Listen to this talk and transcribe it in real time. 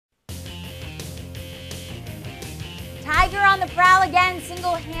Tiger on the prowl again,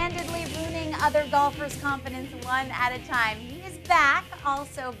 single-handedly ruining other golfers' confidence one at a time. He is back,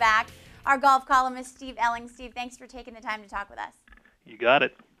 also back. Our golf columnist, Steve Elling. Steve, thanks for taking the time to talk with us. You got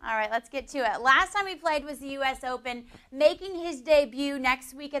it. All right, let's get to it. Last time we played was the U.S. Open, making his debut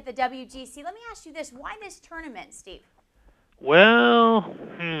next week at the WGC. Let me ask you this. Why this tournament, Steve? Well,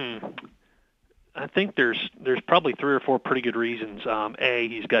 I think there's probably 3 or 4 pretty good reasons. A,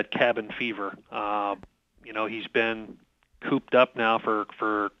 he's got cabin fever. He's been cooped up now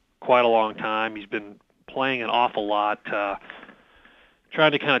for quite a long time. He's been playing an awful lot,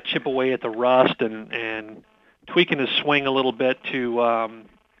 trying to kind of chip away at the rust and tweaking his swing a little bit to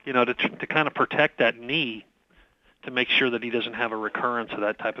kind of protect that knee, to make sure that he doesn't have a recurrence of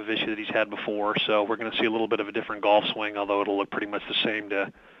that type of issue that he's had before. So we're going to see a little bit of a different golf swing, although it'll look pretty much the same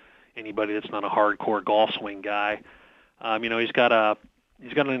to anybody that's not a hardcore golf swing guy.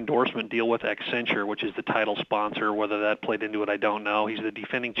 He's got an endorsement deal with Accenture, which is the title sponsor. Whether that played into it, I don't know. He's the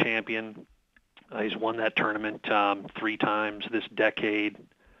defending champion. He's won that tournament 3 times this decade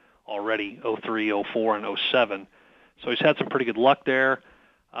already, 03, 04, and 07. So he's had some pretty good luck there.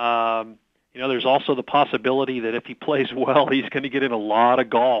 There's also the possibility that if he plays well, he's going to get in a lot of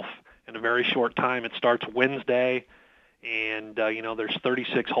golf in a very short time. It starts Wednesday, and there's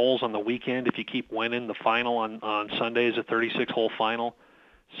 36 holes on the weekend. If you keep winning, the final on Sunday is a 36-hole final.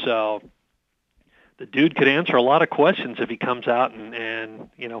 So the dude could answer a lot of questions if he comes out and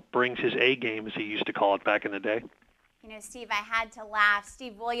brings his A game, as he used to call it back in the day. Steve, I had to laugh.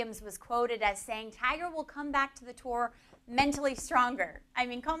 Steve Williams was quoted as saying, Tiger will come back to the tour mentally stronger. I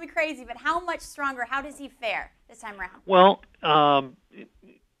mean, call me crazy, but how much stronger? How does he fare this time around? Well,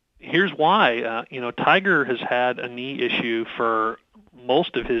 here's why. Tiger has had a knee issue for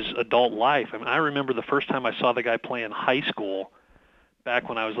most of his adult life. I mean, I remember the first time I saw the guy play in high school back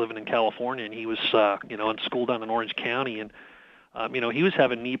when I was living in California, and he was, in school down in Orange County, and he was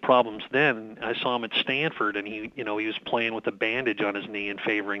having knee problems then. I saw him at Stanford, and he was playing with a bandage on his knee and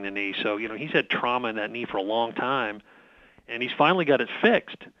favoring the knee. So, he's had trauma in that knee for a long time, and he's finally got it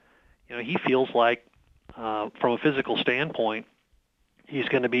fixed. He feels like, from a physical standpoint, he's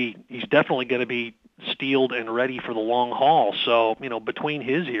definitely going to be steeled and ready for the long haul. So, between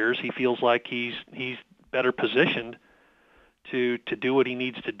his ears, he feels like he's better positioned to do what he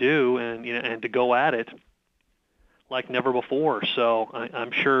needs to do and to go at it like never before. So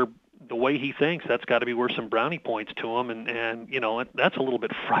I'm sure the way he thinks, that's got to be worth some brownie points to him, and that's a little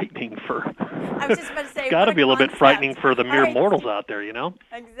bit frightening for. I was just about to say, it's got to be a little bit frightening for the mere mortals out there,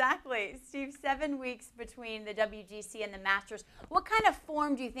 Exactly, Steve. 7 weeks between the WGC and the Masters. What kind of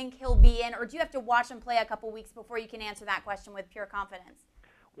form do you think he'll be in, or do you have to watch him play a couple weeks before you can answer that question with pure confidence?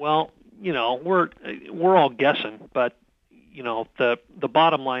 Well, we're all guessing, but the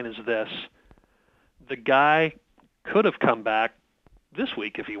bottom line is this: the guy could have come back this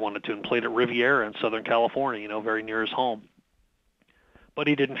week if he wanted to and played at Riviera in Southern California, very near his home. But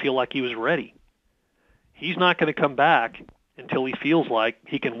he didn't feel like he was ready. He's not going to come back until he feels like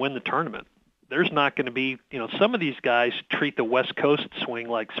he can win the tournament. There's not going to be, some of these guys treat the West Coast swing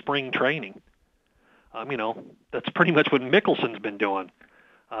like spring training. That's pretty much what Mickelson's been doing.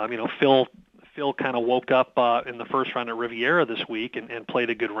 Phil kind of woke up in the first round at Riviera this week and played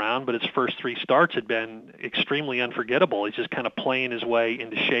a good round, but his first 3 starts had been extremely unforgettable. He's just kind of playing his way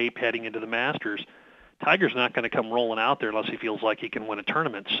into shape heading into the Masters. Tiger's not going to come rolling out there unless he feels like he can win a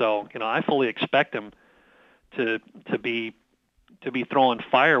tournament. So, I fully expect him to be throwing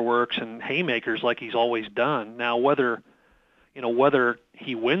fireworks and haymakers like he's always done. Now, whether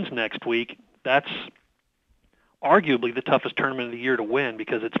he wins next week, that's arguably the toughest tournament of the year to win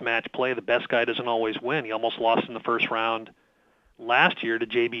because it's match play. The best guy doesn't always win. He almost lost in the first round last year to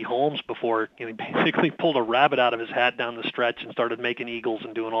J.B. Holmes before he basically pulled a rabbit out of his hat down the stretch and started making eagles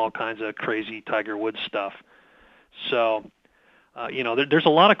and doing all kinds of crazy Tiger Woods stuff. So, there's a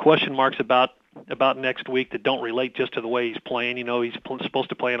lot of question marks about next week that don't relate just to the way he's playing. He's supposed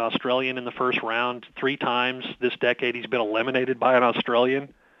to play an Australian in the first round 3 times this decade. He's been eliminated by an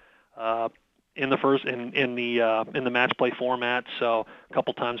Australian in the match play format. So a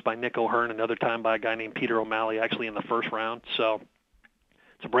couple times by Nick O'Hearn, another time by a guy named Peter O'Malley, actually in the first round. So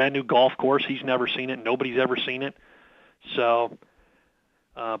it's a brand new golf course. He's never seen it. Nobody's ever seen it. So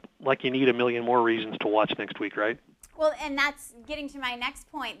you need a million more reasons to watch next week, right? Well, and that's getting to my next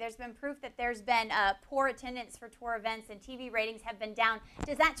point. There's been proof that there's been poor attendance for tour events and TV ratings have been down.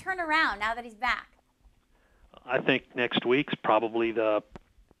 Does that turn around now that he's back? I think next week's probably the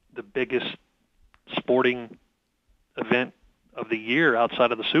biggest sporting event of the year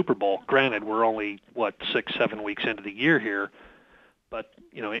outside of the Super Bowl. Granted, we're only, 6-7 weeks into the year here, but,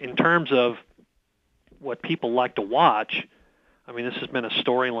 in terms of what people like to watch, I mean, this has been a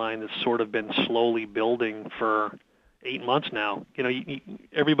storyline that's sort of been slowly building for 8 months now. You know,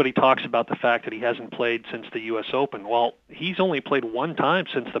 everybody talks about the fact that he hasn't played since the U.S. Open. Well, he's only played one time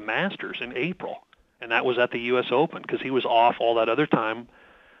since the Masters in April, and that was at the U.S. Open because he was off all that other time.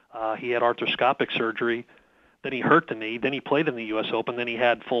 He had arthroscopic surgery, then he hurt the knee, then he played in the U.S. Open, then he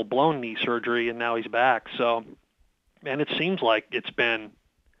had full-blown knee surgery, and now he's back. So, man, it seems like it's been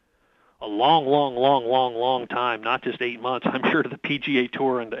a long time, not just 8 months. I'm sure to the PGA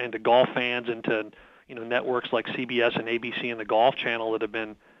Tour and to golf fans and to, you know, networks like CBS and ABC and the Golf Channel that have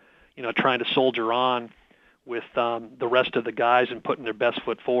been, you know, trying to soldier on with the rest of the guys and putting their best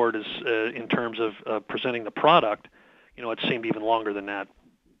foot forward as in terms of presenting the product. You know, it seemed even longer than that.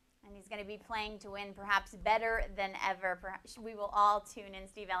 And he's going to be playing to win, perhaps better than ever. Perhaps we will all tune in.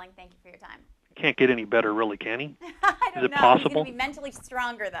 Steve Elling, thank you for your time. Can't get any better, really, can he? I don't Is it know. possible? He's going to be mentally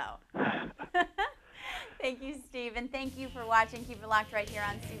stronger, though. Thank you, Steve, and thank you for watching. Keep it locked right here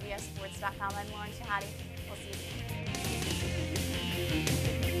on CBSSports.com. I'm Lauren Shehadi. We'll see you soon.